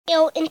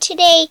And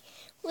today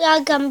we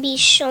are going to be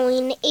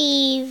showing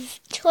a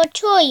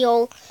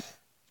tutorial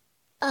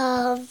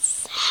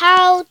of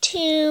how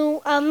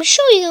to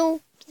show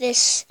you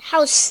this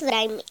house that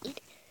I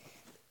made.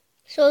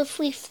 So if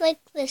we flick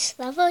this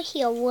lever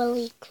here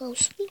really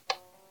closely,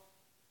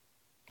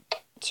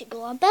 it's a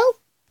doorbell.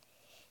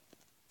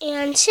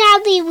 And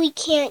sadly we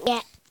can't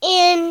get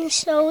in,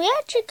 so we're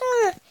actually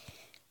going to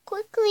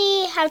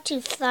quickly have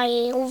to fly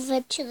over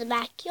to the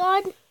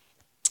backyard.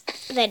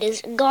 That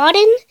is a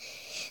garden.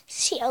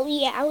 So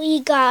yeah,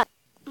 we got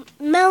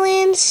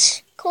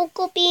melons,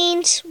 cocoa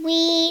beans,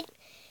 wheat,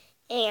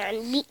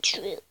 and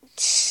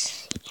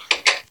beetroots. Yeah.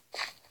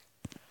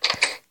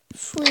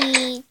 If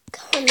we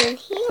come in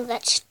here,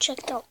 let's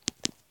check out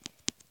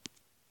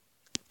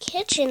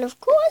kitchen, of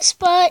course,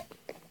 but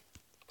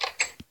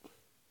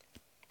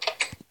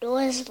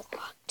door is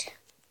locked.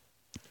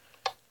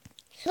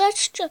 So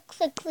let's just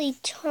quickly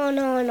turn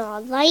on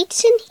our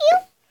lights in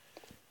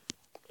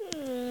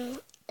here.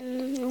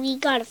 And we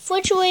got a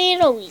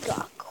refrigerator, we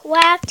got a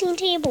crafting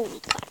table, we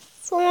got a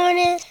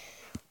furnace,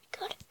 we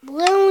got a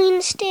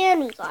grilling stand,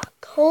 we got a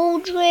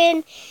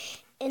cauldron,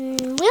 and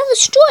where the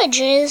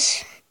storage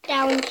is,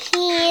 down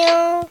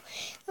here,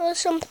 there are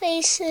some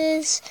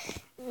places.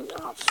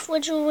 Our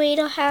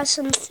refrigerator has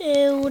some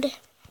food.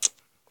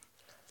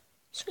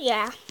 So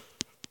yeah.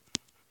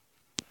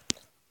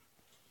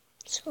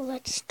 So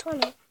let's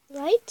turn on the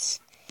lights,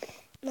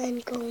 and then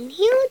go in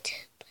here to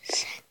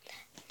present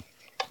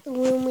the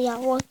room we are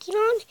working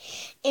on.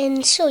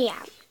 And so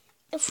yeah,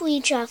 if we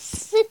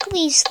just flick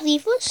these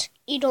levers,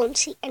 you don't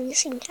see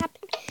anything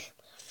happen. But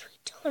if we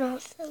turn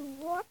off the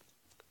light,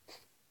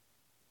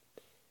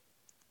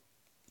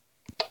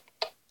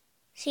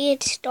 see,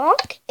 it's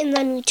dark, and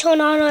then we turn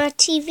on our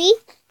TV,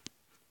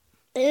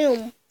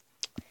 boom.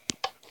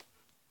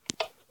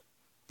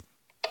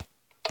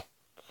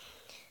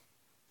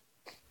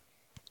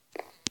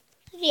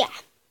 Yeah.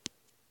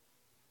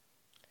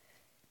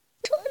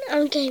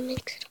 I'm gonna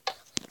mix it up.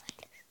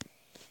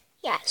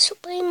 Yeah, so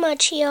pretty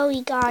much here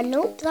we got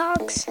note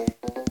blocks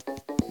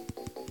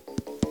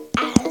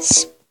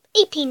as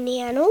AP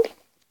Nano.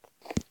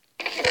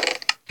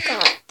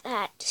 Got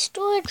that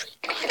storage,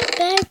 we got a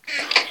bed,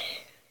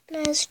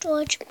 got a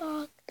storage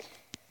box.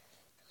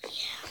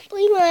 Yeah,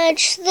 pretty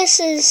much this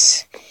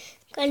is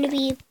going to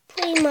be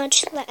pretty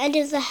much the end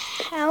of the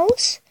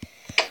house.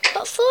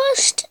 But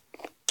first,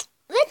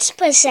 let's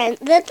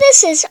present that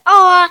this is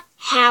our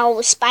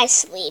house by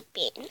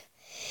Sleeping.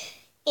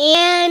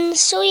 And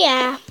so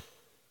yeah,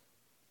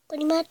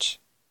 pretty much